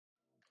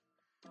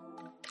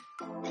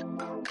Hey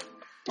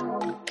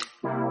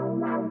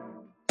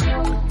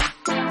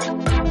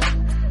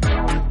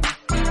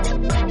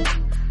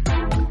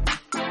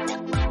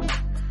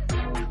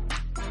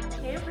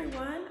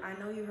everyone, I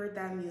know you heard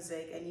that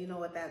music and you know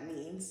what that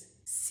means.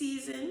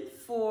 Season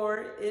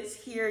 4 is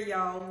here,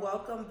 y'all.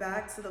 Welcome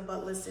back to the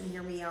But Listen,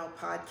 Hear Me Out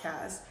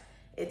podcast.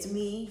 It's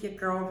me, your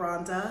girl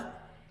Rhonda,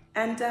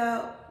 and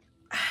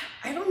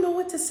I don't know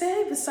what to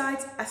say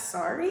besides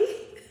sorry.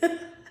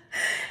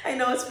 I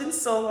know it's been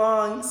so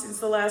long since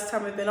the last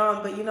time I've been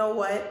on, but you know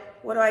what?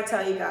 What do I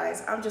tell you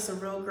guys? I'm just a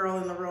real girl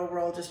in the real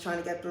world just trying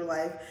to get through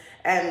life.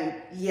 And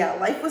yeah,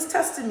 life was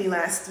testing me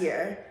last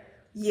year.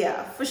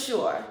 Yeah, for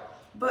sure.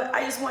 But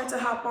I just wanted to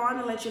hop on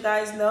and let you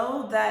guys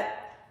know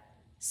that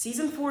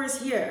season 4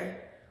 is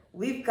here.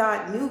 We've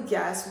got new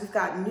guests, we've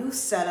got new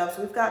setups,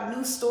 we've got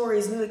new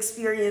stories, new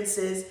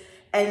experiences,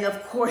 and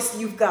of course,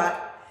 you've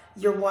got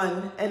your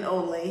one and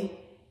only,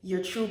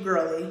 your true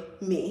girly,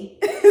 me.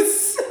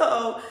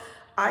 So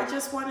I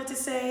just wanted to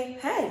say,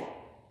 hey,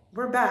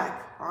 we're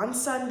back on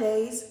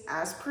Sundays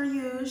as per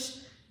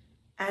usual,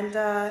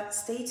 and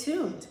stay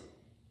tuned.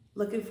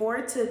 Looking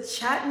forward to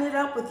chatting it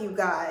up with you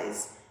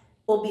guys.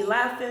 We'll be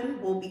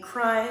laughing, we'll be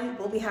crying,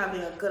 we'll be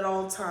having a good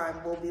old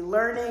time. We'll be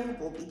learning,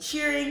 we'll be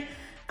cheering.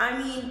 I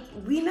mean,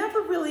 we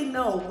never really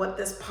know what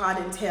this pod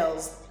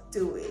entails,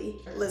 do we?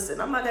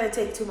 Listen, I'm not gonna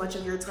take too much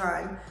of your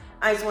time.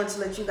 I just want to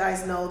let you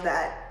guys know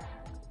that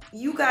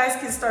you guys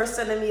can start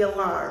sending me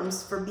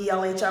alarms for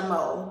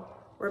BLHMO.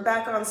 We're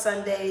back on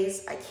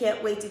Sundays. I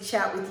can't wait to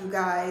chat with you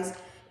guys.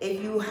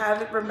 If you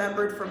haven't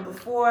remembered from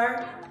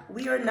before,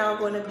 we are now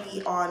going to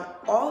be on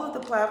all of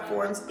the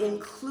platforms,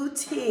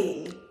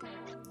 including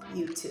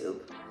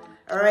YouTube.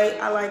 All right,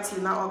 I lied to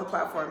you, not all the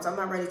platforms. I'm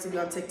not ready to be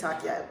on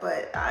TikTok yet,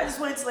 but I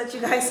just wanted to let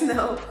you guys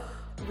know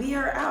we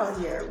are out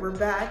here. We're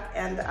back,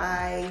 and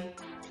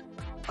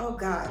oh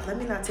God, let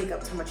me not take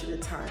up too much of your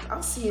time.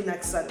 I'll see you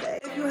next Sunday.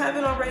 If you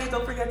haven't already,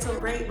 don't forget to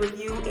rate,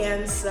 review,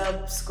 and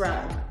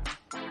subscribe.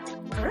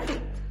 All right,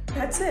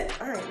 that's it.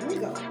 All right, here we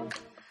go.